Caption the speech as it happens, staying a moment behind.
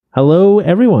Hello,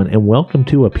 everyone, and welcome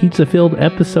to a pizza-filled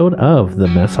episode of the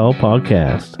Mess Hall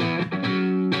Podcast.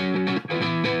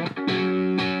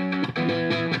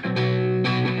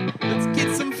 Let's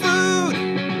get some food,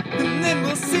 and then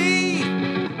we'll see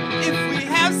if we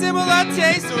have similar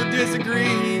tastes or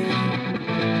disagree.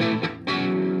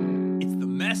 It's the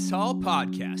Mess Hall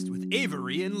Podcast with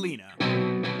Avery and Lena.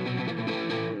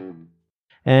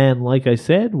 And like I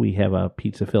said, we have a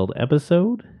pizza-filled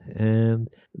episode, and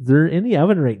they're in the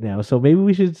oven right now, so maybe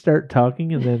we should start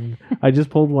talking, and then I just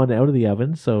pulled one out of the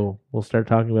oven, so we'll start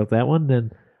talking about that one,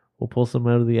 then we'll pull some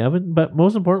out of the oven. But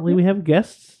most importantly, we have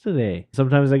guests today.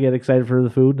 Sometimes I get excited for the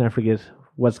food, and I forget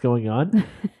what's going on.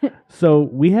 So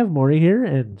we have Mauri here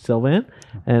and Sylvain,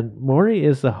 and Mauri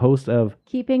is the host of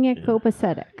Keeping It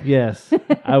Copacetic. Yes.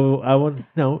 I would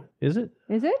no, is it?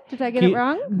 Is it? Did I get it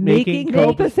wrong? Making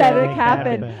copacetic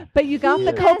happen. But you got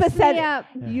the copacetic.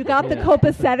 You got the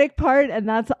copacetic part, and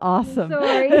that's awesome.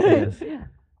 Sorry. Yes.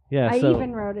 Yeah, I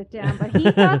even wrote it down, but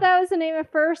he thought that was the name at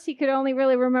first. He could only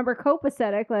really remember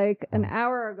copacetic like an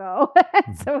hour ago.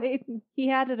 So he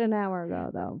had it an hour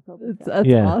ago, though. That's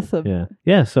awesome.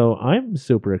 Yeah. So I'm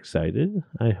super excited.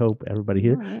 I hope everybody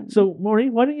here. Right. So, Mauri,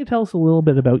 why don't you tell us a little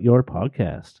bit about your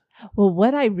podcast? Well,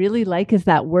 what I really like is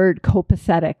that word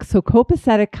copacetic. So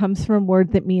copacetic comes from a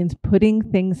word that means putting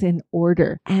things in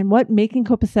order. And what making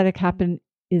copacetic happen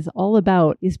is all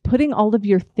about is putting all of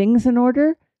your things in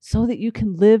order so that you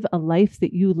can live a life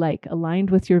that you like,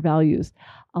 aligned with your values.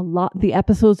 The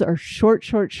episodes are short,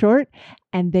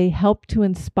 and they help to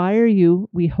inspire you,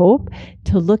 we hope,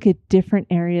 to look at different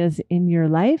areas in your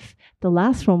life. The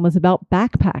last one was about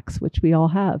backpacks, which we all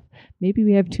have. Maybe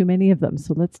we have too many of them,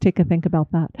 so let's take a think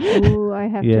about that. Ooh, I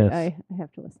have Yes. to. I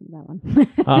have to listen to that one.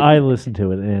 I listened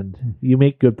to it, and you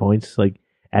make good points. Like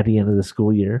at the end of the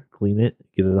school year, clean it,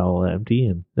 get it all empty,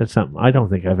 and that's something I don't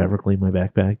think I've ever cleaned my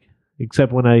backpack,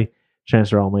 except when I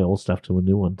transfer all my old stuff to a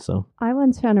new one. So I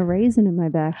once found a raisin in my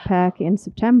backpack in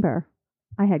September.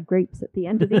 I had grapes at the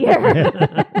end of the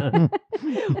year.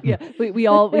 Yeah, we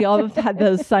all have had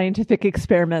those scientific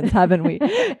experiments, haven't we?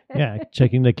 Yeah,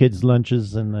 checking the kids'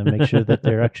 lunches and make sure that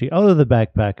they're actually out of the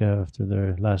backpack after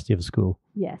their last day of school.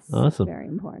 Yes, Awesome. Very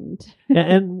important.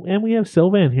 and we have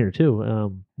Sylvain here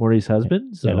too, Mauri's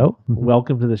husband. So Hello.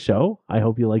 welcome to the show. I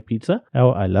hope you like pizza.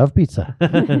 Oh, I love pizza.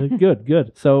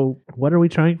 Good. So what are we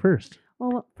trying first?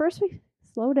 Well, first we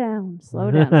slow down.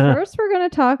 First, we're going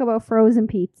to talk about frozen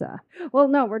pizza. Well,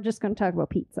 no, we're just going to talk about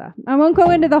pizza. I won't go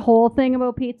into the whole thing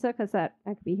about pizza because I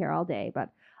could be here all day. But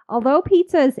although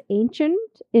pizza is ancient,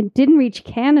 it didn't reach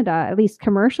Canada, at least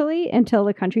commercially, until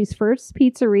the country's first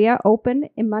pizzeria opened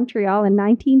in Montreal in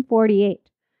 1948,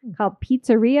 called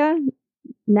Pizzeria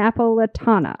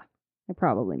Napolitana. I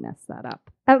probably messed that up.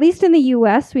 At least in the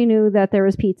U.S., we knew that there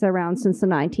was pizza around since the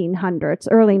 1900s,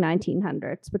 early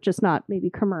 1900s, but just not maybe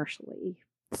commercially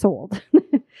sold.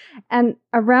 And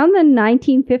around the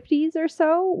 1950s or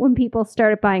so, when people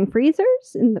started buying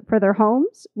freezers for their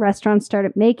homes, restaurants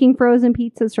started making frozen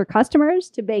pizzas for customers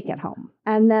to bake at home.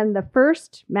 And then the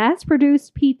first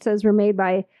mass-produced pizzas were made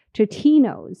by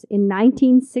Totino's in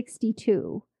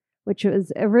 1962. Which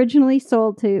was eventually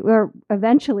sold to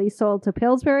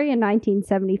Pillsbury in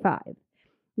 1975.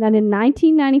 Then in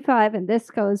 1995, and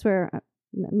this goes where,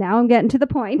 now I'm getting to the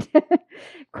point,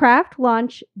 Kraft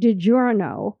launched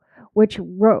DiGiorno, which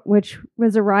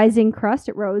was a rising crust.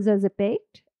 It rose as it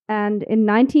baked. And in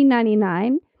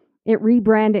 1999, it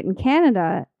rebranded in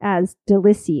Canada as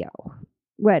Delissio,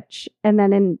 and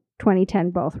then in 2010,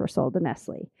 both were sold to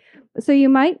Nestle. So you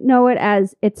might know it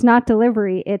as it's not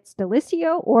delivery, it's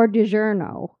Delissio or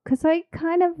DiGiorno. Because I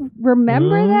kind of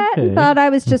remember that and thought I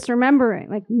was just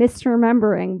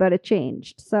misremembering, but it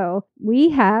changed. So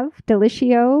we have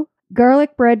Delissio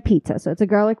garlic bread pizza. So it's a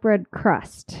garlic bread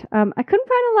crust. I couldn't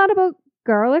find a lot about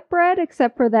garlic bread,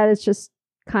 except for that it's just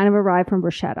kind of arrived from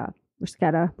bruschetta.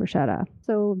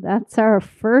 So that's our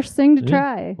first thing to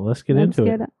try. Well, let's get into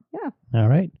it. Yeah. All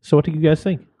right. So what do you guys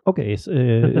think? Okay,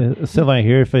 Sylvain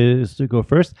here. If I is to go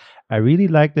first, I really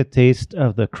like the taste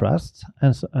of the crust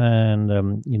and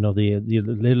the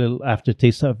little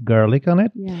aftertaste of garlic on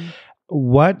it. Yeah.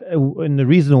 And the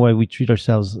reason why we treat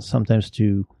ourselves sometimes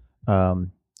to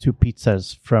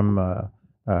pizzas from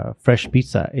fresh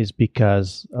pizza is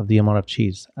because of the amount of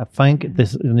cheese. I think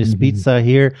this pizza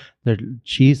here, the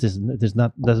cheese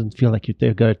doesn't feel like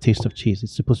you've got a taste of cheese.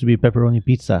 It's supposed to be pepperoni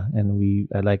pizza, and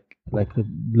I like a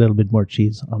little bit more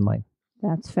cheese on mine.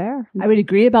 That's fair. I would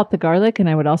agree about the garlic, and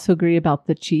I would also agree about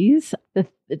the cheese. The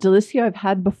Delissio I've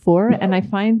had before, and I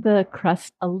find the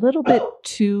crust a little bit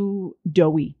too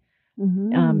doughy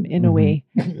in a way.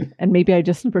 And maybe I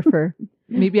just prefer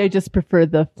Maybe I just prefer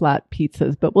the flat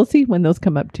pizzas, but we'll see when those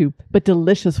come up too. But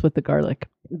delicious with the garlic.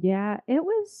 Yeah,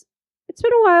 it's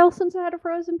been a while since I had a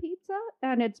frozen pizza,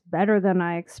 and it's better than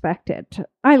I expected.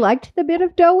 I liked the bit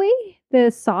of doughy.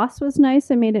 The sauce was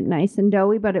nice. I made it nice and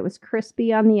doughy, but it was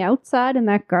crispy on the outside, and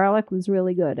that garlic was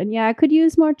really good. And yeah, I could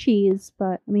use more cheese,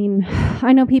 but I mean,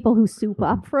 I know people who soup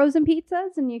up frozen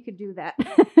pizzas, and you could do that.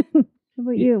 How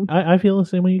about you? I feel the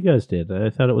same way you guys did. I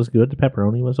thought it was good. The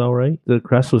pepperoni was all right. The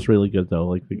crust was really good, though,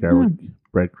 like the garlic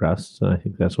bread crust. And I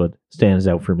think that's what stands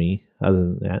out for me. Other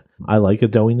than that, I like a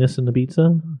doughiness in the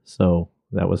pizza. So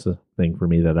that was the thing for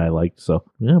me that I liked. So,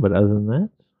 yeah, but other than that,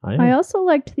 I also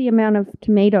liked the amount of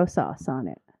tomato sauce on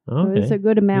it. Okay. It was a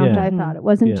good amount, Yeah. I thought. It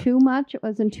wasn't Yeah. too much. It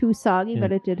wasn't too soggy,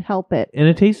 but it did help it. And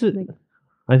it tasted... Like-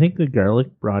 I think the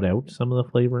garlic brought out some of the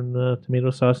flavor in the tomato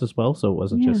sauce as well, so it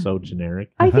wasn't just so generic.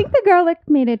 I think the garlic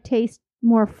made it taste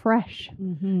more fresh.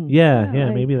 Mm-hmm. Yeah, Yeah,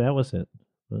 maybe that was it.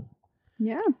 But,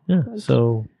 Yeah. yeah,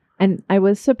 so... And I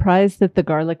was surprised that the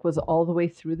garlic was all the way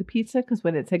through the pizza, because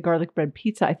when it said garlic bread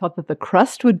pizza, I thought that the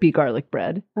crust would be garlic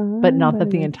bread, but not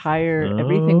that the entire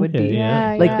everything would be.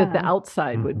 yeah. Like that the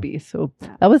outside would be. So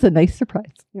that was a nice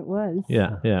surprise. It was.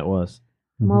 Yeah, it was.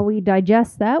 While we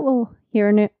digest that, we'll hear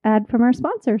an ad from our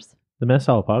sponsors. The Mess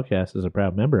Hall Podcast is a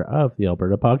proud member of the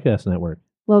Alberta Podcast Network.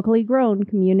 Locally grown,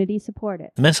 community supported.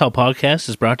 The Mess Hall Podcast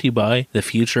is brought to you by The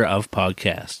Future of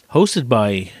Podcast. Hosted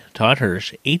by Todd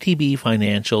Hirsch, ATB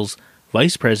Financial's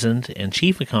Vice President and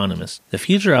Chief Economist. The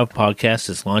Future of Podcast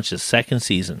has launched its second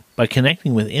season by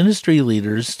connecting with industry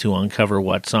leaders to uncover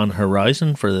what's on the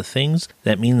horizon for the things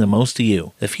that mean the most to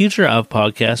you. The Future of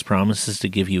Podcast promises to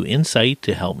give you insight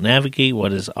to help navigate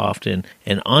what is often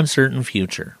an uncertain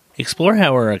future. Explore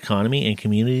how our economy and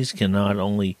communities can not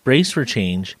only brace for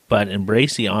change, but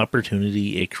embrace the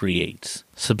opportunity it creates.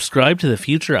 Subscribe to The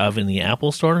Future of in the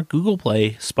Apple Store, Google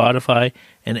Play, Spotify,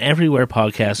 and everywhere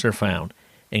podcasts are found.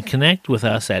 And connect with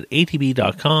us at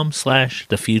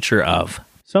atb.com/thefutureof.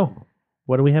 So,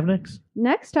 what do we have next?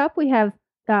 Next up, we have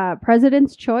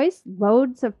President's Choice,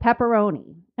 loads of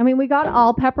pepperoni. I mean, we got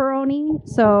all pepperoni,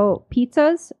 so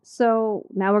pizzas. So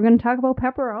now we're going to talk about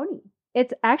pepperoni.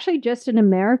 It's actually just an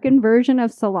American version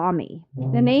of salami.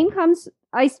 The name comes,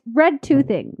 I read two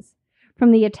things.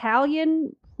 From the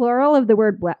Italian plural of the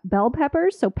word bell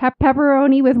peppers. So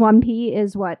pepperoni with one P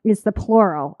is what is the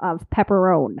plural of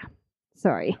pepperone.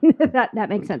 Sorry, that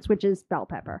makes sense, which is bell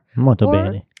pepper. Molto Or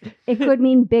bene. it could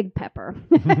mean big pepper.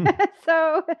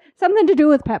 So something to do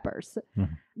with peppers. Mhm.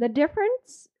 The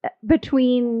difference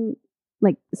between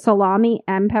like salami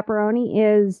and pepperoni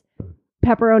is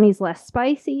pepperoni's less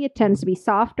spicy. It tends to be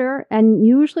softer, and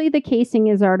usually the casing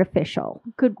is artificial.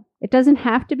 It doesn't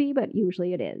have to be, but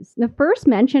usually it is. The first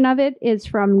mention of it is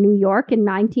from New York in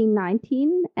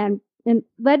 1919 and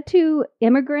led to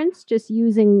immigrants just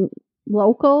using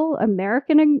local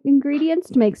American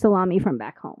ingredients to make salami from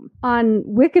back home. On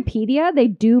Wikipedia, they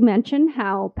do mention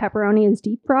how pepperoni is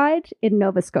deep fried in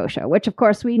Nova Scotia, which of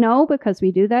course we know because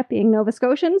we do that being Nova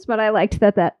Scotians, but I liked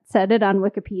that said it on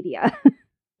Wikipedia.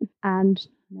 And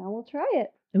now we'll try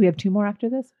it. Do we have two more after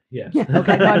this? Yes.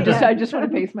 Okay, no, I just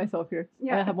want to pace myself here.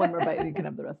 Yeah. I have one more bite and you can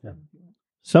have the rest.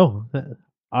 So,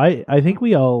 I think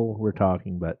we all were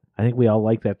talking, but I think we all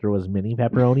liked that there was mini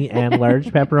pepperoni and large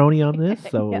pepperoni on this,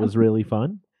 so Yeah. it was really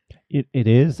fun. It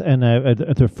is, and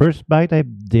at the first bite I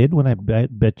did when I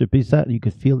bit the pizza, you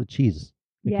could feel the cheese.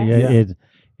 Yes.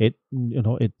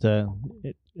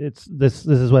 This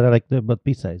is what I like about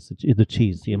pizza. It's the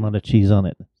cheese, the amount of cheese on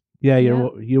it. Yeah,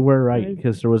 you were right,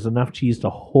 because there was enough cheese to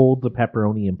hold the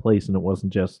pepperoni in place, and it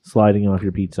wasn't just sliding off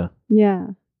your pizza. Yeah,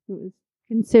 it was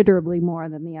considerably more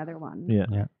than the other one.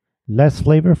 Yeah. Less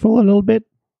flavorful a little bit,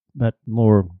 but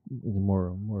more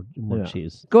Yeah.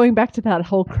 cheese. Going back to that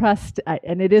whole crust,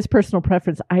 and it is personal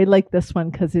preference, I like this one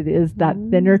because it is that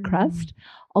thinner crust.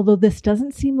 Although this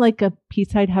doesn't seem like a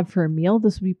pizza I'd have for a meal.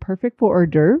 This would be perfect for hors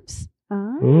d'oeuvres.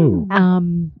 Ooh.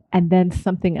 And then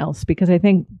something else, because I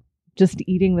think just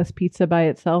eating this pizza by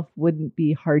itself wouldn't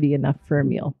be hearty enough for a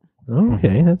meal.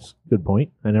 Okay, that's a good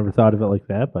point. I never thought of it like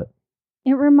that, but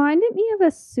It reminded me of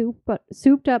a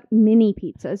souped up mini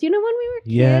pizzas. You know when we were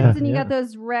kids Yeah, and you yeah. got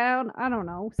those round, I don't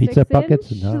know, Pizza 6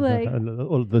 pockets? inch, No, like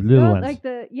all the little well, ones.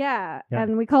 like Yeah.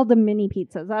 and we called them mini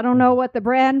pizzas. I don't know what the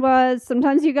brand was.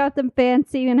 Sometimes you got them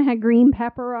fancy and it had green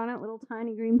pepper on it, little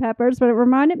tiny green peppers, but it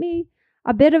reminded me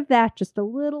a bit of that, just a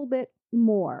little bit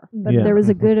more. But Yeah. there was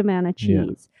a good amount of Yeah.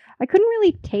 cheese. I couldn't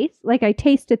really I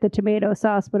tasted the tomato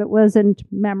sauce, but it wasn't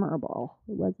memorable.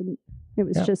 It was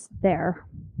Yeah. just there.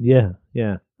 yeah.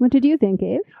 What did you think,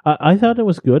 Abe? I thought it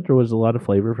was good. There was a lot of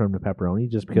flavor from the pepperoni,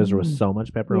 just because there was so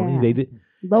much pepperoni. Yeah. They did,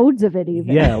 Loads of it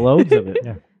even. yeah, loads of it.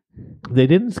 Yeah. they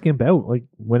didn't skimp out. Like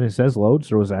when it says loads,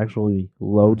 there was actually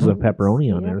loads of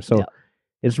pepperoni on yeah. there. So Yeah.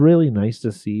 it's really nice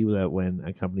to see that when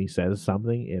a company says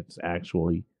something, it's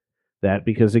actually that,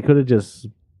 because they could have just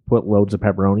put loads of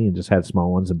pepperoni and just had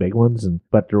small ones and big ones,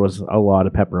 but there was a lot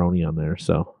of pepperoni on there.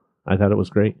 So I thought it was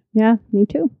great. Yeah, me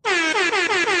too.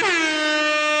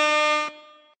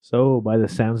 So by the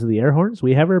sounds of the air horns,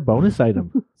 we have our bonus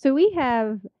item. So we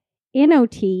have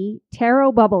InnoT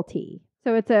Taro Bubble Tea.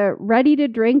 So it's a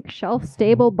ready-to-drink,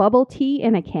 shelf-stable bubble tea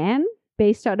in a can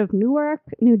based out of Newark,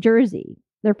 New Jersey.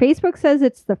 Their Facebook says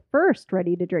it's the first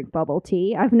ready-to-drink bubble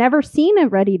tea. I've never seen a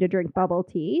ready-to-drink bubble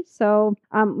tea. So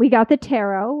we got the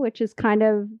taro, which is kind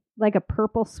of like a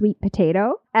purple sweet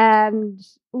potato. And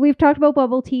we've talked about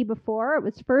bubble tea before. It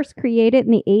was first created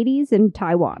in the 80s in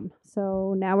Taiwan.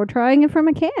 So now we're trying it from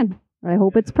a can. I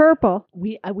hope it's purple.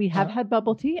 We have had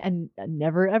bubble tea and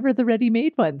never ever the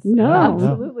ready-made ones. No.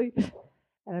 Absolutely.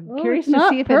 And I'm Well, curious it's to not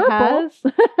see if purple. it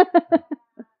has.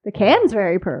 The can's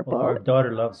very purple. Well, our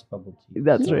daughter loves bubble tea.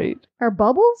 That's right. Are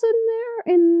bubbles in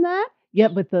there in that? Yeah,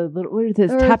 but the little, what is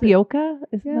this? Or is it- Tapioca?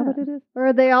 Isn't Yeah. that what it is? Or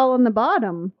are they all on the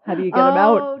bottom? How do you get them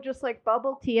out? Oh, just like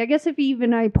bubble tea. I guess if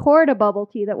even I poured a bubble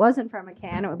tea that wasn't from a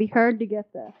can, it would be hard to get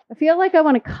the. I feel like I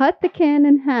want to cut the can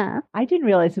in half. I didn't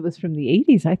realize it was from the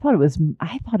 80s. I thought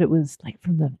it was like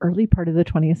from the early part of the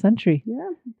 20th century.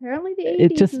 Yeah, apparently the 80s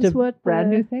It's just is a what brand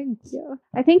the- new thing. Yeah,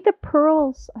 I think the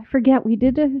pearls. I forget we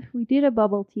did a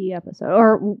bubble tea episode,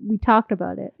 or we talked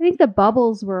about it. I think the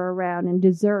bubbles were around in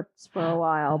desserts for a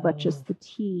while, but just the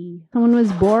tea. Someone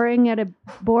was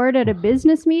bored at a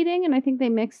business meeting, and I think they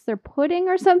mixed their pudding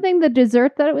or something. The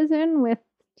dessert that it was in with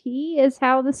tea is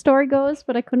how the story goes,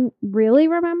 but I couldn't really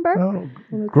remember. Oh,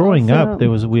 And it's growing also-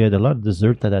 up, we had a lot of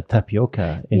dessert that had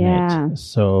tapioca in Yeah. it.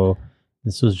 So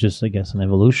this was just, I guess, an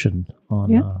evolution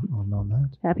on Yeah. on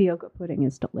that. Tapioca pudding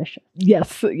is delicious.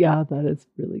 Yes, yeah, that is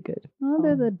really good. Oh,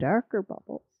 they're the darker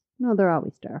bubbles. No, they're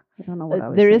always dark. I don't know what I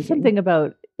was There is thinking. something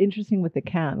about interesting with the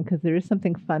can because there is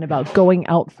something fun about going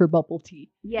out for bubble tea.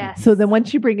 Yes. So then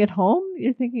once you bring it home,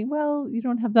 you're thinking, well, you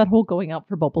don't have that whole going out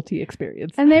for bubble tea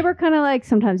experience. And they were kind of like,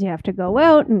 sometimes you have to go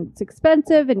out and it's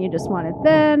expensive and you just want it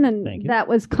then. Thank And you. that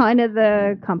was kind of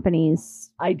the company's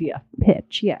Idea.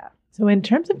 pitch. Yeah. So in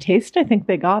terms of taste, I think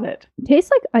they got it. It tastes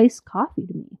like iced coffee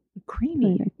to me.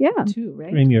 Creamy Yeah. too,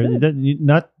 right? Creamier,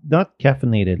 not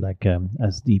caffeinated, like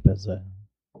as deep as a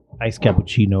iced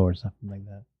cappuccino or something like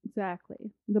that.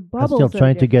 Exactly. The I'm bubbles still are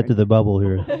trying to get to different. the bubble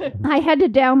here. I had to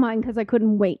down mine because I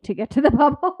couldn't wait to get to the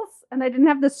bubbles. And I didn't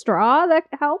have the straw that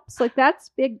helps. Like that's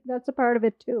big. That's a part of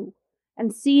it too.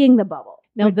 And seeing the bubble.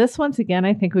 Now, this once again,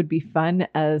 I think would be fun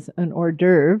as an hors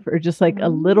d'oeuvre or just like a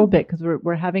little bit because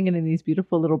we're having it in these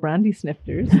beautiful little brandy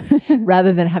snifters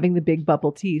rather than having the big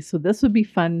bubble tea. So this would be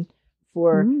fun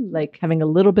for like having a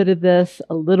little bit of this,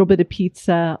 a little bit of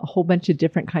pizza, a whole bunch of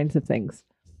different kinds of things.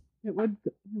 It would.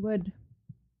 It would.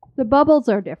 The bubbles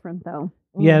are different though.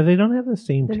 Yeah, they don't have the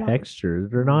same They're not- texture.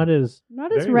 They're not as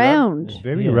Not as Very round.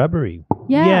 Very Yeah. rubbery.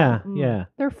 Yeah. yeah.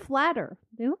 They're flatter.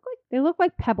 They look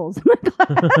like pebbles in the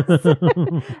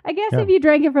glass. I guess Yeah. if you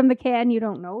drank it from the can, you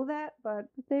don't know that, but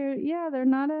they're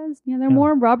not as they're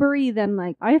more rubbery than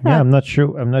like I thought. Yeah, I'm not sure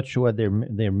what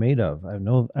they're made of. I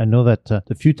know that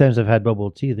the few times I've had bubble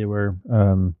tea, they were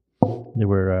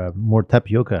more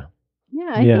tapioca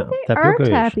Yeah, I Yeah, think they are tapioca-ish.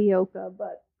 tapioca,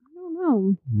 but I don't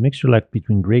know. mixture, like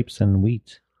between grapes and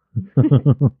wheat.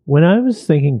 When I was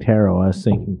thinking taro, I was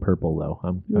thinking purple though.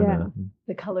 I'm kind of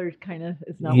The color kind of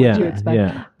is not yeah, what you expect.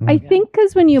 yeah. I think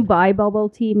because when you buy bubble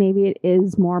tea, maybe it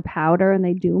is more powder, and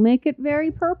they do make it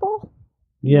very purple.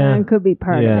 Yeah. It could be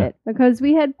part Yeah. of it because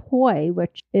we had poi,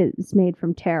 which is made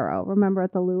from taro. Remember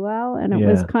at the luau, and it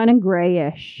was Yeah. kind of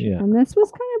grayish. Yeah. And this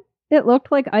was kind of. It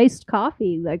looked like iced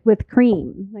coffee, like with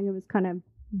cream. Like it was kind of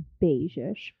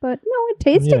beige-ish, but no, it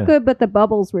tasted Yeah. good. But the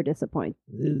bubbles were disappointing.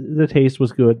 The taste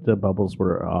was good. The bubbles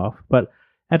were off, but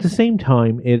at the same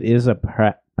time, it is a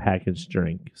packaged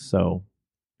drink. So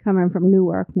Coming from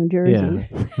Newark, New Jersey.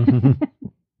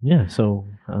 yeah. So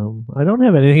I don't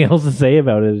have anything else to say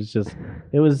about it. It's just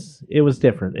it was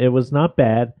different. It was not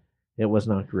bad. It was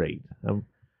not great.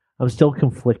 I'm still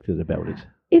conflicted about it.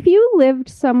 If you lived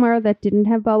somewhere that didn't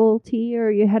have bubble tea, or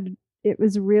it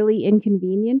was really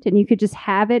inconvenient, and you could just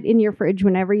have it in your fridge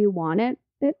whenever you want it,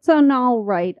 it's an all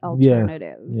right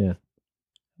alternative. Yeah.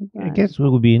 I guess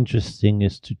what would be interesting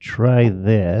is to try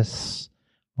this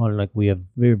on, like, we have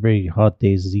very, very hot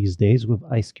days these days with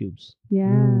ice cubes.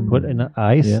 Yeah. Put in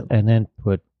ice Yeah. and then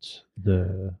put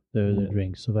the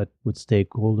drink, so that would stay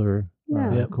colder,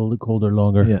 Yeah. Yeah. colder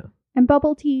longer. Yeah. And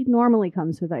bubble tea normally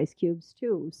comes with ice cubes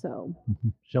too. So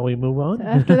Shall we move on?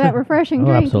 after that refreshing Oh,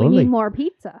 drink, we absolutely. need more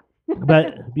pizza.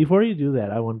 But before you do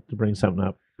that, I want to bring something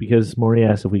up because Mauri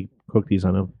asked if we cook these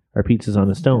on our pizzas on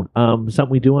a stone. Something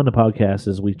we do on the podcast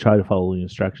is we try to follow the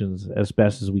instructions as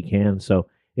best as we can. So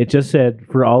it just said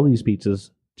for all these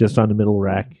pizzas, just on the middle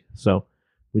rack. So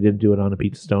we didn't do it on a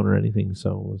pizza stone or anything.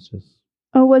 So it was just.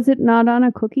 Oh, was it not on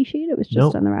a cookie sheet? It was just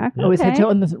Nope. on the rack? Yeah. Oh, is it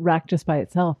on the rack just by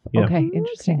itself? Yeah. Okay,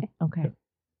 interesting. Okay.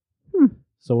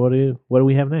 So what do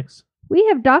we have next? We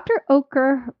have Dr.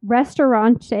 Oetker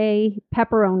Restaurante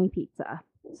Pepperoni Pizza.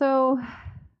 So,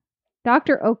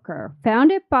 Dr. Oetker,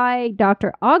 founded by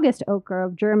Dr. August Oetker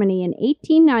of Germany in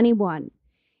 1891.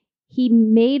 He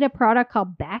made a product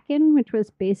called Backen, which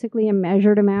was basically a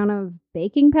measured amount of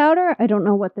baking powder. I don't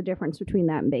know what the difference between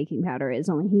that and baking powder is,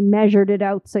 only he measured it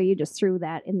out, so you just threw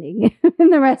that in the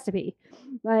in the recipe.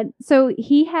 But so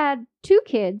he had 2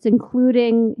 kids,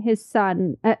 including his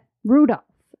son, Rudolph.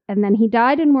 And then he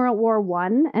died in World War I,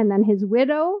 and then his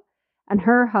widow and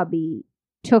her hubby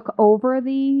took over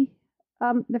the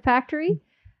factory.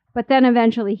 But then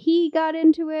eventually he got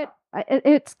into it.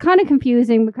 It's kind of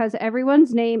confusing because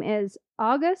everyone's name is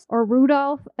August or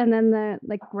Rudolph, and then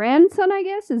the grandson, I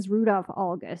guess, is Rudolph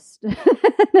August.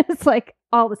 It's like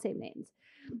all the same names.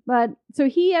 But so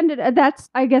he ended.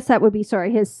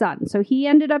 His son. So he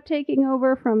ended up taking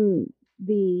over from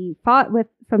the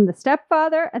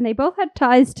stepfather, and they both had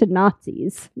ties to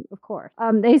Nazis, of course.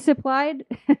 They supplied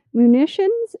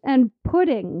munitions and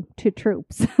pudding to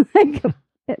troops,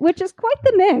 which is quite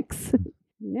the mix.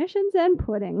 Munitions and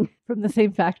pudding. From the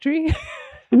same factory?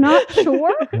 Not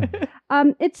sure.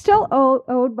 It's still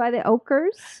owned by the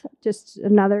Oetkers, just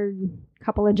another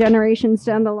couple of generations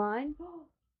down the line.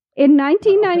 In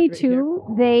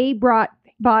 1992, they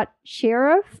bought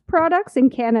Sheriff products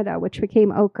in Canada, which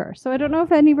became Oetker. So I don't know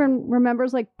if anyone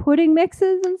remembers pudding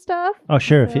mixes and stuff. Oh,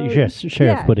 Sheriff. So, Yes,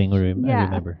 Sheriff pudding. I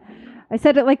remember. I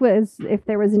said it was if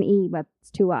there was an E, but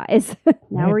it's 2 I's.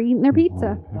 Now we're eating their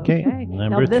pizza. Okay, Now,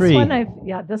 number 3.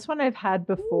 This one I've had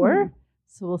before.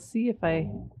 So we'll see if I.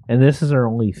 And this is our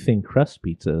only thin crust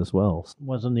pizza as well.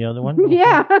 Wasn't the other one?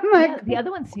 Yeah, I'm Yeah, the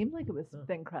other one seemed like it was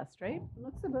thin crust, right? it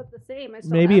looks about the same.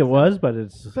 Maybe it was, but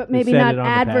it's but they maybe said not it on the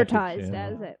package, advertised yeah.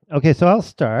 as it. Okay, so I'll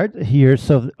start here.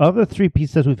 So of the 3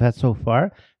 pizzas we've had so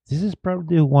far, this is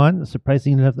probably the one,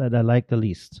 surprisingly enough, that I like the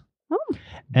least. Oh.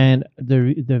 And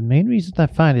the main reason I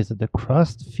find is that the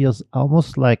crust feels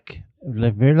almost like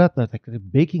very lot like a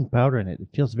baking powder in it. It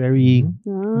feels very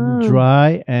Oh,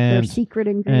 dry their and secret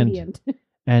ingredient.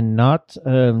 and not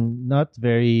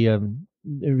very it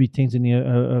retains any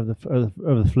of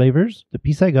the flavors. The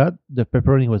piece I got, the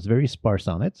pepperoni was very sparse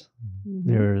on it.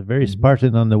 They're very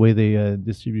Spartan on the way they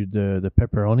distribute the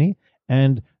pepperoni,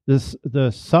 and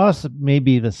the sauce,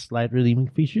 maybe the slight redeeming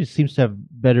feature, seems to have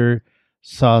better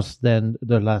sauce than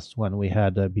the last one we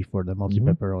had before, the multi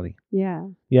pepperoni. Yeah.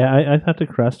 Yeah, I thought the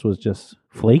crust was just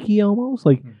flaky almost,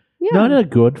 Yeah. not a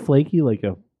good flaky, like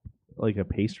a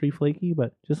pastry flaky,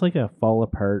 but just like a fall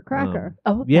apart Cracker.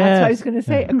 Oh, Yes. that's what I was going to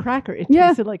say. A cracker. It Yeah.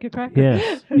 tasted like a cracker.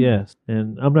 Yes.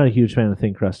 And I'm not a huge fan of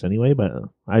thin crust anyway, but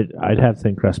I'd have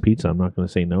thin crust pizza. I'm not going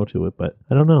to say no to it, but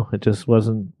I don't know. It just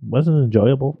wasn't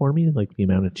enjoyable for me. Like the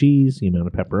amount of cheese, the amount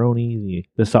of pepperoni,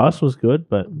 the sauce was good,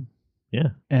 but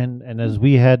yeah. And as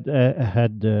we had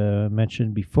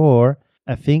mentioned before,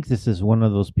 I think this is one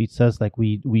of those pizzas like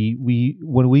we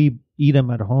when we eat them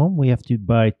at home, we have to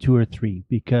buy 2 or 3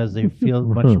 because they feel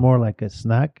much more like a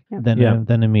snack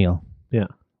than a meal. Yeah,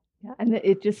 and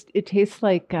it tastes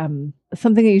like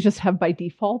something that you just have by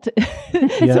default.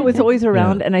 So it's always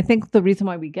around. Yeah. And I think the reason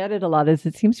why we get it a lot is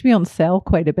it seems to be on sale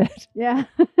quite a bit. Yeah.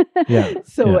 Yeah.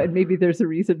 So Yeah. and maybe there's a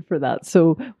reason for that.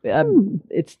 So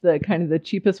it's the kind of the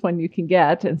cheapest one you can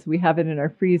get, and so we have it in our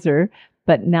freezer.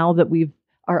 But now that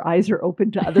our eyes are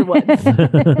open to other ones,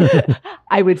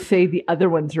 I would say the other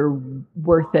ones are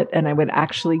worth it, and I would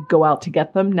actually go out to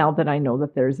get them now that I know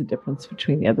that there's a difference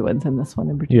between the other ones and this one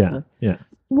in particular. Yeah.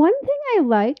 One thing I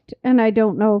liked, and I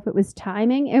don't know if it was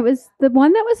timing, it was the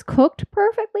one that was cooked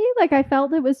perfectly. Like I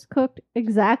felt it was cooked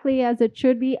exactly as it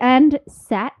should be and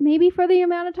sat maybe for the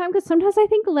amount of time. Because sometimes I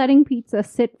think letting pizza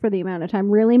sit for the amount of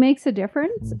time really makes a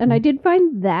difference. And I did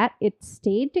find that it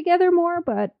stayed together more,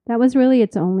 but that was really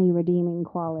its only redeeming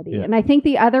quality. Yeah. And I think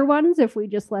the other ones, if we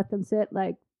just let them sit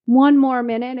like one more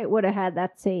minute, it would have had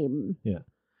that same.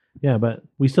 Yeah, but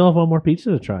we still have one more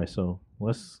pizza to try, so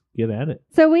let's get at it.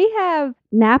 So we have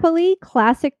Napoli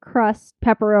Classic Crust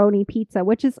Pepperoni Pizza,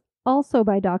 which is also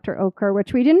by Dr. Oetker,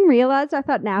 which we didn't realize. I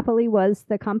thought Napoli was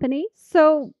the company.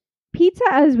 So pizza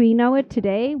as we know it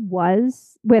today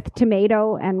was with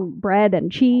tomato and bread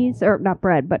and cheese, or not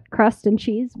bread, but crust and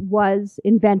cheese, was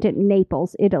invented in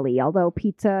Naples, Italy, although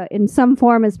pizza in some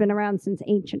form has been around since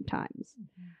ancient times.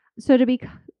 So to be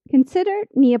consider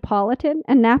Neapolitan,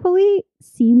 and Napoli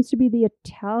seems to be the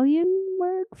Italian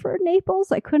word for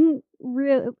Naples. I couldn't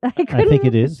really. I think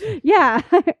it is. Yeah,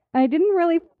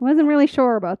 wasn't really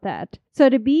sure about that. So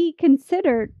to be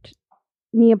considered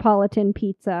Neapolitan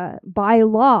pizza by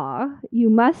law, you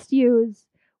must use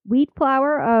wheat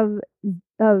flour of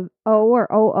O or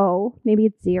OO, maybe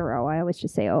it's 0. I always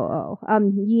just say OO.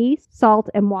 Yeast, salt,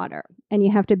 and water, and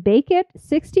you have to bake it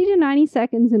 60 to 90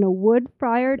 seconds in a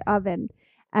wood-fired oven,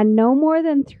 and no more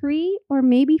than 3 or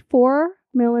maybe 4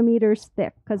 millimeters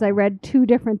thick, because I read 2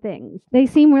 different things. They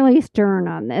seem really stern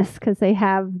on this because they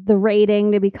have the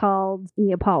rating to be called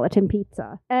Neapolitan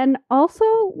pizza. And also,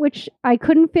 which I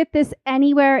couldn't fit this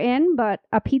anywhere in, but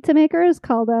a pizza maker is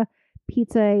called a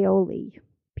pizzaioli.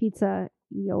 Pizzaioli.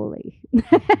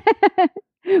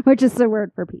 Which is the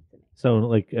word for pizza. So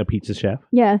like a pizza chef?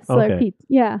 Yeah, so Okay. pizza.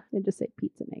 Yeah, they just say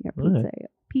pizza maker. All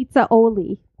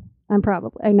Pizzaoli.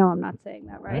 I know I'm not saying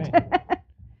that right.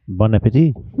 Bon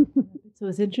appetit. So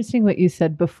it's interesting what you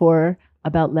said before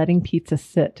about letting pizza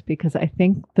sit, because I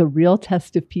think the real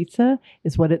test of pizza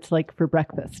is what it's like for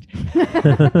breakfast.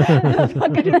 I'm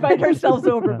not going to invite ourselves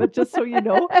over, but just so you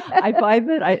know, I find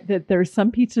that there are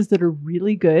some pizzas that are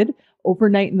really good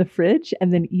overnight in the fridge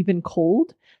and then even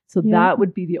cold. So Yeah. that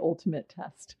would be the ultimate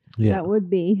test. Yeah. That would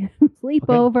be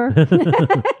sleepover.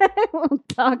 We'll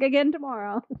talk again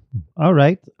tomorrow. All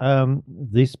right.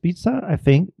 This pizza, I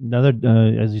think, another,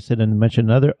 as you said and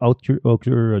mentioned, another Dr.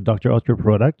 Oetker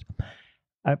product.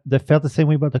 They felt the same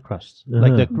way about the crust.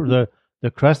 Like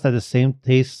the crust had the same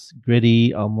taste,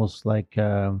 gritty, almost like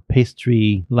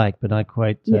pastry-like, but not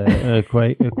quite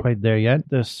quite there yet.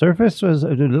 The surface was a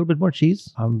little bit more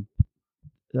cheese.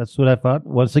 That's what I thought.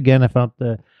 Once again, I found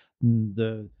the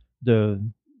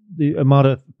amount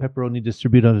of pepperoni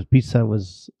distributed on the pizza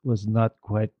was not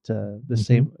quite the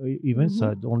same even. So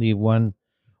I'd only one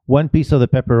piece of the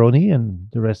pepperoni and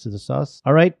the rest of the sauce.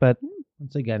 All right, but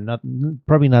once again,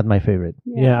 probably not my favorite.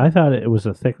 Yeah, I thought it was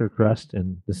a thicker crust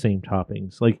and the same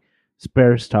toppings, like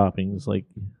sparse toppings. Like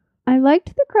I liked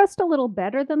the crust a little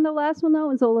better than the last one though.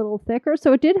 It was a little thicker.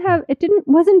 So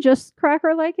wasn't just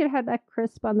cracker like. It had that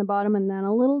crisp on the bottom and then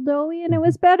a little doughy, and it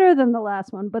was better than the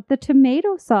last one. But the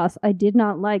tomato sauce I did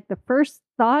not like. The first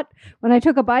thought when I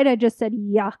took a bite, I just said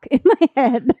yuck in my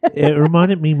head. it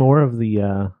reminded me more of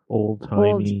the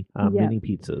old-timey mini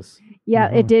pizzas. Yeah,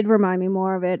 it did remind me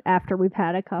more of it after we've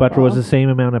had a couple. But there was the same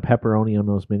amount of pepperoni on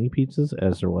those mini pizzas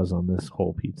as there was on this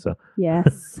whole pizza.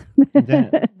 Yes.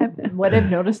 And what I've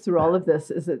noticed through all of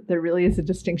this is that there really is a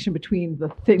distinction between the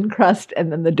thin crust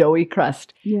and then the doughy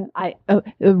crust. Yeah. A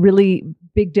really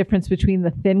big difference between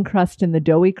the thin crust and the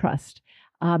doughy crust.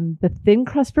 The thin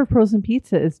crust for frozen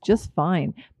pizza is just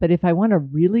fine, but if I want a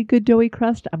really good doughy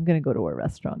crust, I'm going to go to a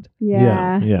restaurant.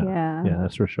 Yeah,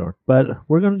 that's for sure. But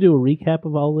we're going to do a recap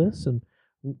of all this, and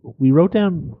we wrote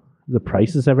down the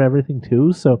prices of everything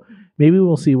too, so maybe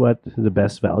we'll see what the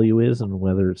best value is and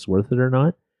whether it's worth it or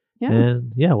not. Yeah.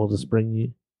 And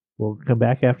we'll come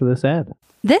back after this ad.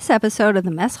 This episode of the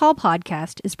Mess Hall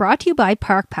Podcast is brought to you by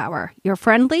Park Power, your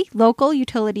friendly local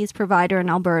utilities provider in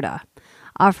Alberta.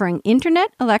 Offering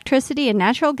internet, electricity, and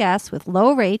natural gas with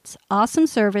low rates, awesome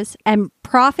service, and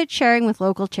profit sharing with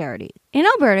local charities. In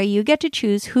Alberta, you get to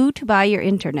choose who to buy your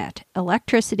internet,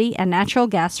 electricity, and natural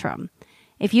gas from.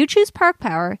 If you choose Park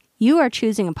Power, you are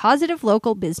choosing a positive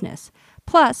local business.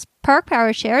 Plus, Park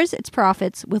Power shares its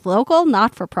profits with local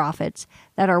not-for-profits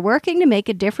that are working to make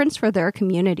a difference for their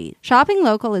communities. Shopping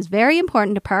local is very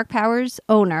important to Park Power's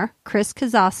owner, Chris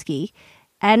Kozowski,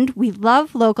 and we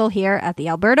love local here at the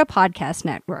Alberta Podcast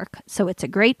Network, so it's a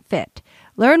great fit.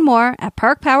 Learn more at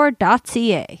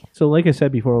parkpower.ca. So like I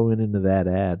said before we went into that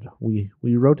ad, we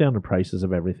wrote down the prices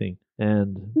of everything.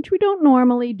 Which we don't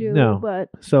normally do, No. but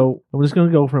So I'm just going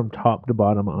to go from top to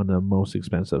bottom on the most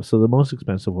expensive. So the most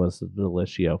expensive was the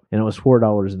Delicio, and it was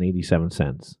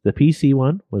 $4.87. The PC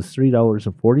one was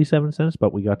 $3.47,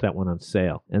 but we got that one on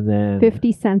sale. And then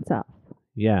 50 cents off.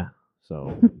 Yeah.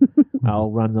 So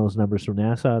I'll run those numbers from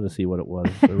NASA to see what it was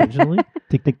originally.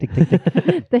 Tick, tick, tick, tick,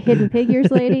 tick. The hidden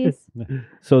figures, ladies.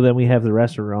 So then we have the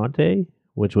Restaurante,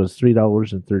 which was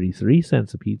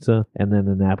 $3.33 a pizza, and then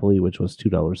the Napoli, which was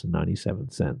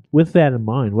 $2.97. With that in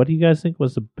mind, what do you guys think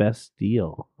was the best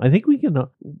deal? I think we can,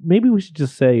 maybe we should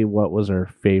just say what was our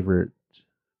favorite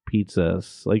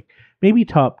pizzas, like maybe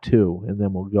top 2, and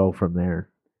then we'll go from there.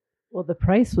 Well, the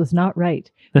price was not right.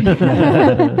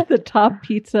 The top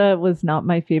pizza was not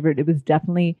my favorite. It was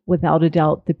definitely, without a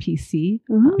doubt, the PC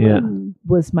Oh. Yeah.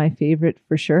 was my favorite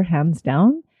for sure, hands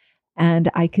down.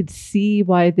 And I could see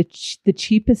why the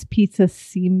cheapest pizza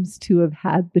seems to have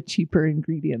had the cheaper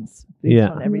ingredients based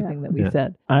on everything that we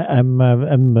said. I'm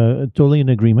totally in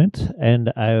agreement,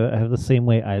 and I have the same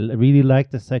way. I really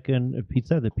like the second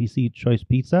pizza, the PC choice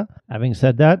pizza. Having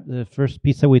said that, the first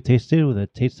pizza we tasted with a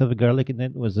taste of the garlic in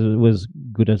it was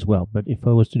good as well. But if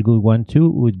I was to go 1-2,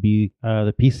 it would be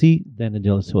the PC, then the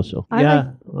Delicioso.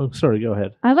 Sorry, go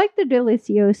ahead. I like the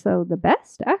Delicioso the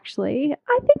best, actually.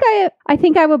 I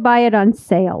think I would buy it on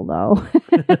sale, though.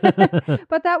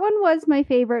 But that one was my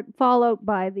favorite, followed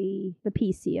by the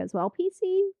PC as well.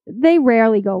 PC, they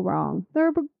rarely go wrong.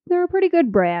 They're a pretty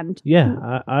good brand.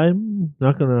 Yeah, I'm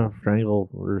not going to strangle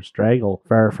or straggle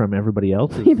far from everybody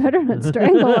else. You better not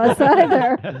strangle us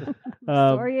either.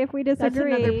 Sorry if we That's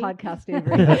disagree. another podcast,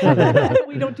 Avery.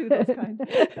 We don't do those kind.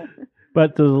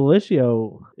 But the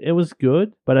Delicio, it was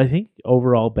good, but I think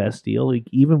overall best deal, like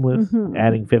even with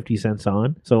adding 50 cents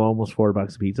on, so almost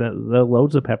 $4 a pizza, the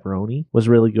loads of pepperoni was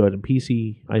really good. And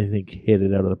PC, I think, hit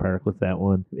it out of the park with that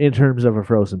one. In terms of a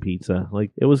frozen pizza,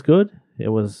 like it was good. It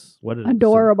was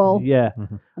adorable. Yeah.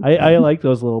 I like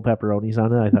those little pepperonis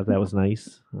on it. I thought that was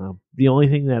nice. The only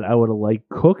thing that I would have liked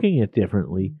cooking it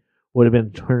differently would have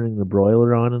been turning the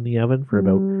broiler on in the oven for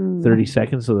about 30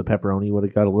 seconds so the pepperoni would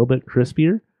have got a little bit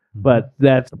crispier. But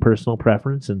that's a personal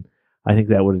preference, and I think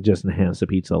that would have just enhanced the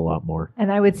pizza a lot more. And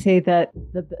I would say that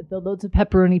the loads of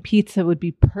pepperoni pizza would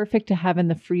be perfect to have in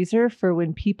the freezer for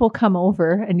when people come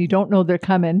over and you don't know they're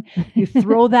coming. You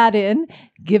throw that in,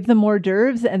 give them hors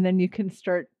d'oeuvres, and then you can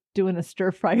start doing a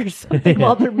stir fry or something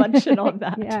while they're munching on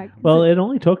that. Yeah. Well, it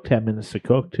only took 10 minutes to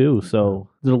cook, too. So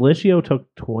the Delicio took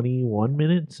 21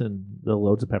 minutes, and the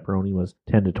loads of pepperoni was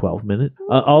 10 to 12 minutes.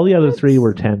 All the other three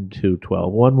were 10 to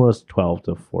 12. One was 12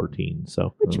 to 14.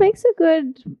 So Which makes a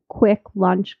good quick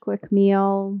lunch, quick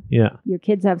meal. Yeah. Your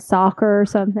kids have soccer or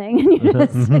something. And you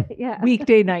just,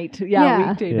 Weekday night.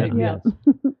 Weekday night. Yeah.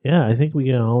 Yeah, I think we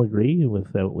can all agree with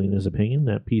Lena's opinion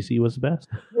that PC was the best.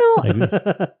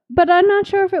 No, but I'm not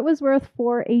sure if it was worth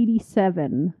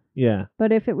 $4.87. Yeah.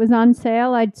 But if it was on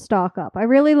sale, I'd stock up. I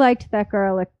really liked that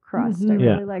garlic crust. I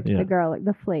really liked the garlic,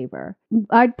 the flavor.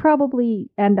 I'd probably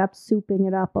end up souping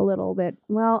it up a little bit.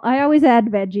 Well, I always add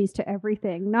veggies to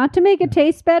everything, not to make it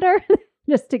taste better,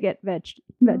 just to get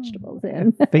vegetables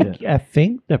in. I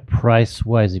think the price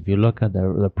wise, if you look at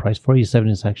the price, 47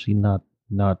 is actually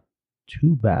not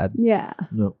too bad. Yeah.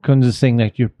 No. I'm just saying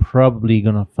that you're probably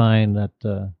gonna find that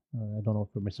I don't know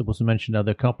if we're supposed to mention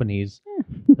other companies.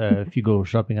 If you go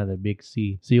shopping at a big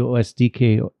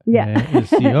COSDK CO,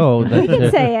 You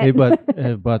can say it.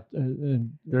 but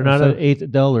they're not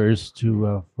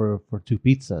 $8 for two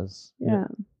pizzas. Yeah.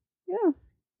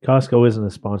 Costco isn't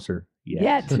a sponsor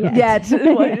yet. Yet.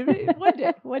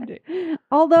 One day.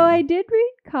 Although I did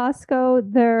read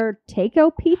Costco, their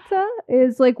takeout pizza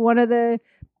is like one of the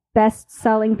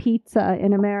best-selling pizza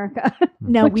in America.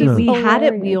 No, Which is we had it.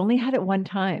 hilarious. We only had it one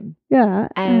time, Yeah.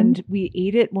 and we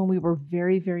ate it when we were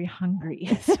very, very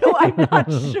hungry. So I'm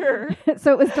not sure.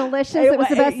 So it was delicious. It was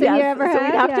the best thing you ever so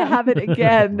had. we'd have to have it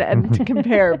again and to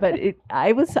compare. But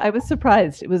I was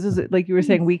surprised. It was like you were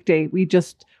saying, weekday. We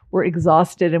just were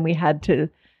exhausted, and we had to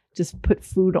just put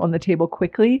food on the table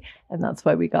quickly, and that's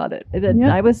why we got it. And then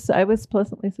I was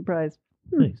pleasantly surprised.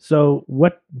 Nice. So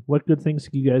what good things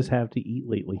do you guys have to eat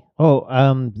lately?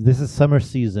 This is summer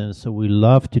season, so we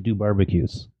love to do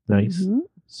barbecues. Nice. Mm-hmm.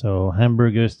 So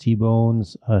hamburgers,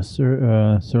 T-bones,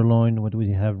 sirloin. What do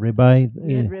we have? Ribeye.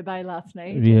 We had ribeye last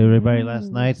night. Ribeye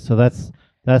last night. So that's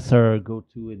our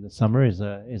go-to in the summer is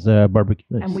a barbecue.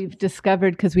 Nice. And we've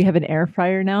discovered, because we have an air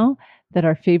fryer now, that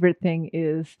our favorite thing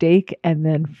is steak and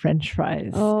then French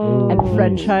fries. Oh. And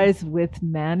French fries with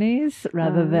mayonnaise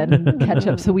rather than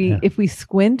ketchup. So if we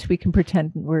squint, we can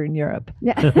pretend we're in Europe.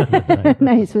 Yeah.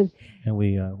 Nice. And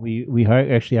we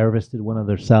actually harvested one of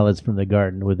their salads from the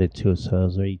garden with it too, so it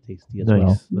was very tasty as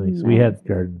well. Nice. We had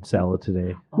garden salad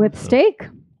today. With steak.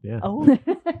 Yeah. Oh,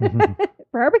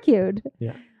 Barbecued.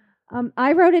 Yeah.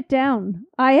 I wrote it down.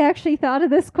 I actually thought of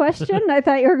this question. I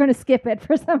thought you were going to skip it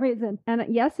for some reason. And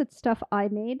yes, it's stuff I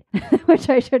made, which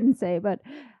I shouldn't say, but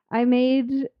I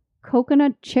made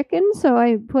coconut chicken. So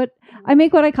I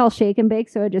make what I call shake and bake.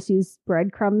 So I just use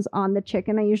breadcrumbs on the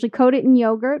chicken. I usually coat it in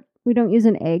yogurt. We don't use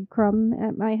an egg crumb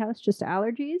at my house, just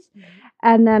allergies.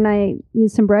 And then I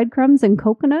used some breadcrumbs and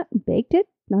coconut and baked it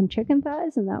on chicken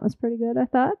thighs. And that was pretty good, I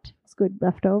thought. It's good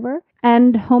leftover.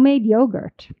 And homemade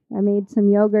yogurt. I made some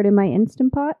yogurt in my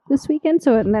Instant Pot this weekend.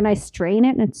 And then I strain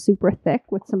it and it's super thick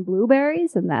with some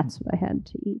blueberries. And that's what I had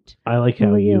to eat. I like how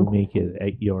How are you you? make it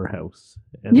at your house.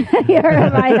 You're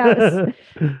at my house.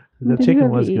 The What did you chicken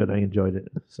have to was eat? good. I enjoyed it.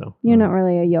 So You're not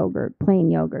really a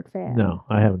plain yogurt fan. No,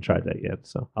 I haven't tried that yet.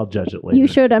 So I'll judge it later. You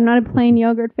should. I'm not a plain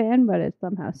yogurt fan, but it's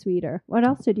somehow sweeter. What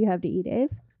else did you have to eat, Dave?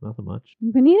 Nothing much.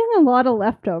 We've been eating a lot of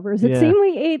leftovers. It Yeah. seemed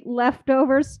we ate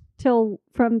leftovers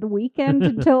from the weekend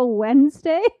until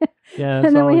Wednesday. Yeah, that's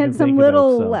And then all we I had can some think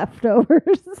little about, so.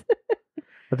 leftovers.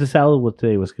 But the salad with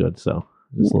today was good. So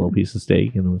just a little piece of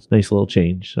steak, and it was a nice little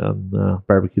change on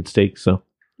barbecued steak. So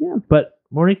Yeah. But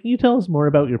Mauri, can you tell us more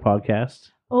about your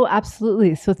podcast? Oh,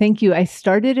 absolutely. So thank you. I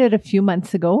started it a few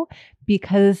months ago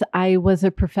because I was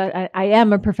I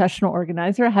am a professional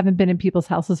organizer. I haven't been in people's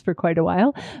houses for quite a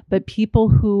while, but people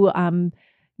who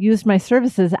used my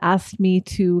services asked me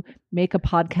to make a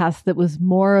podcast that was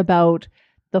more about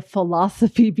the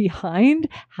philosophy behind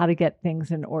how to get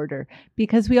things in order,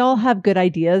 because we all have good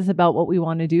ideas about what we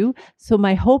want to do. So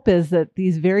my hope is that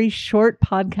these very short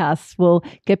podcasts will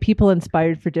get people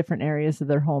inspired for different areas of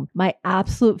their home. My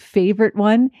absolute favorite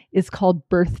one is called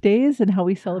Birthdays and how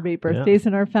we celebrate birthdays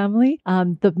in our family.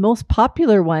 The most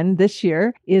popular one this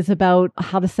year is about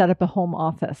how to set up a home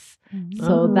office.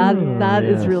 So that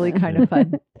is really kind of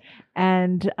fun.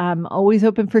 And I'm always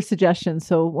open for suggestions.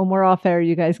 So when we're off air,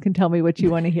 you guys can tell me what you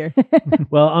want to hear.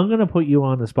 Well, I'm going to put you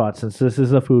on the spot since this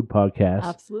is a food podcast.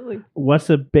 Absolutely. What's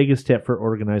the biggest tip for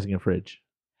organizing a fridge?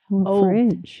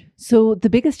 Fridge. So the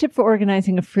biggest tip for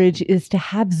organizing a fridge is to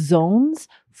have zones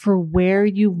for where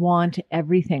you want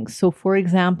everything. So for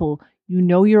example,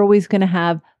 you're always going to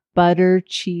have butter,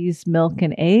 cheese, milk,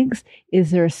 and eggs.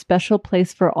 Is there a special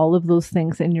place for all of those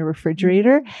things in your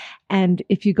refrigerator? And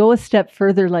if you go a step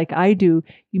further, like I do,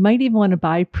 you might even want to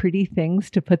buy pretty things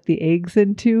to put the eggs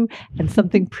into and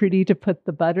something pretty to put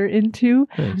the butter into.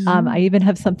 Nice. I even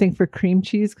have something for cream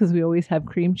cheese because we always have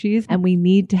cream cheese, and we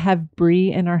need to have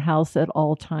brie in our house at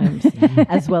all times,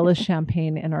 as well as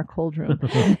champagne in our cold room.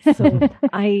 So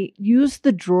I use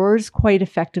the drawers quite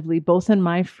effectively, both in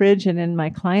my fridge and in my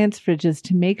clients' fridges,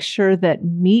 to make sure that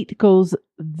meat goes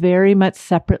very much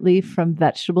separately from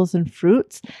vegetables and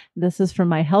fruits. This is from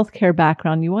my healthcare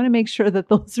background. You want to make sure that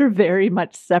those are very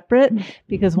much separate,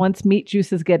 because once meat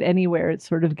juices get anywhere, it's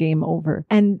sort of game over.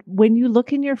 And when you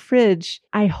look in your fridge,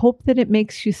 I hope that it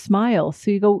makes you smile. So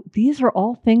you go, these are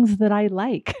all things that I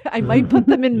like. I might put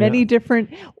them in many different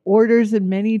orders and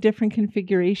many different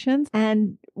configurations.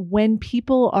 And when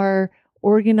people are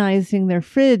organizing their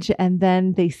fridge and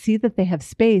then they see that they have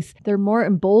space, they're more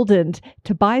emboldened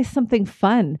to buy something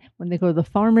fun when they go to the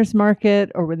farmer's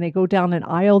market or when they go down an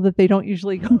aisle that they don't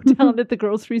usually go down at the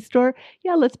grocery store.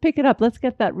 Yeah, let's pick it up. Let's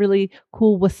get that really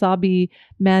cool wasabi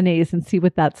mayonnaise and see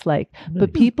what that's like.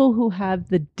 But people who have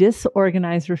the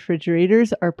disorganized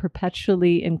refrigerators are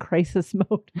perpetually in crisis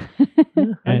mode.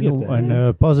 And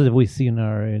a positive we see in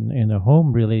our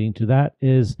home relating to that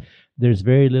is there's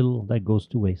very little that goes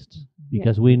to waste,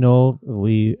 because we know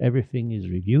everything is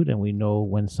reviewed and we know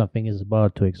when something is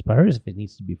about to expire, if it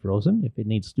needs to be frozen, if it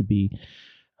needs to be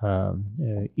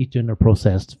eaten or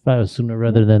processed sooner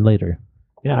rather than later.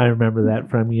 Yeah, I remember that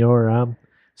from your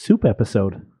soup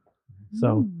episode.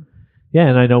 So, yeah,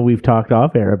 and I know we've talked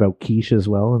off air about quiche as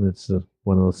well, and it's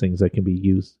one of those things that can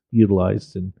be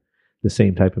utilized in the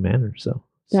same type of manner. So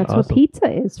That's awesome. what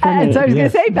pizza is for And me. so I was going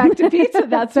Yes. to say, back to pizza.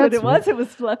 That's what it was. It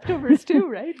was leftovers too,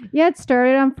 right? Yeah, it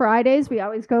started on Fridays. We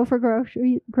always go for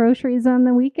groceries on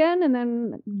the weekend, and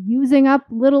then using up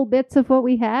little bits of what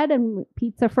we had, and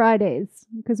pizza Fridays,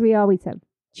 because we always have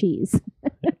cheese.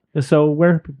 So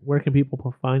where can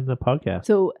people find the podcast?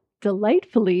 So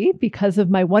delightfully, because of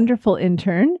my wonderful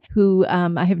intern, who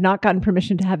I have not gotten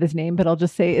permission to have his name, but I'll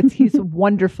just say he's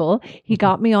wonderful. He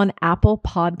got me on Apple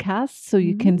Podcasts, so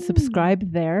you can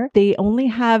subscribe there. They only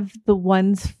have the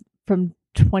ones from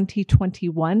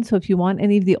 2021. So if you want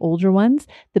any of the older ones,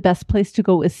 the best place to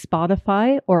go is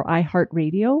Spotify or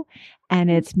iHeartRadio. And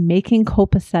it's Making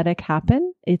Copacetic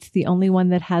Happen. It's the only one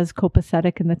that has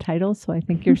copacetic in the title. So I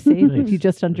think you're safe if you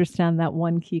just understand that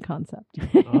one key concept.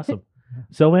 Awesome.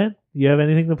 So, man, you have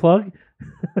anything to plug?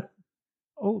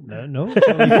 Oh, no,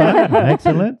 totally fine.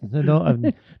 Excellent.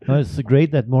 No, it's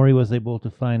great that Mauri was able to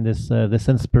find this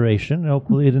inspiration.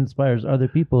 Hopefully, it inspires other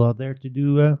people out there to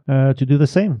do the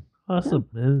same. Awesome.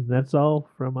 And that's all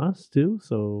from us, too.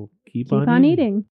 So keep Keep on eating.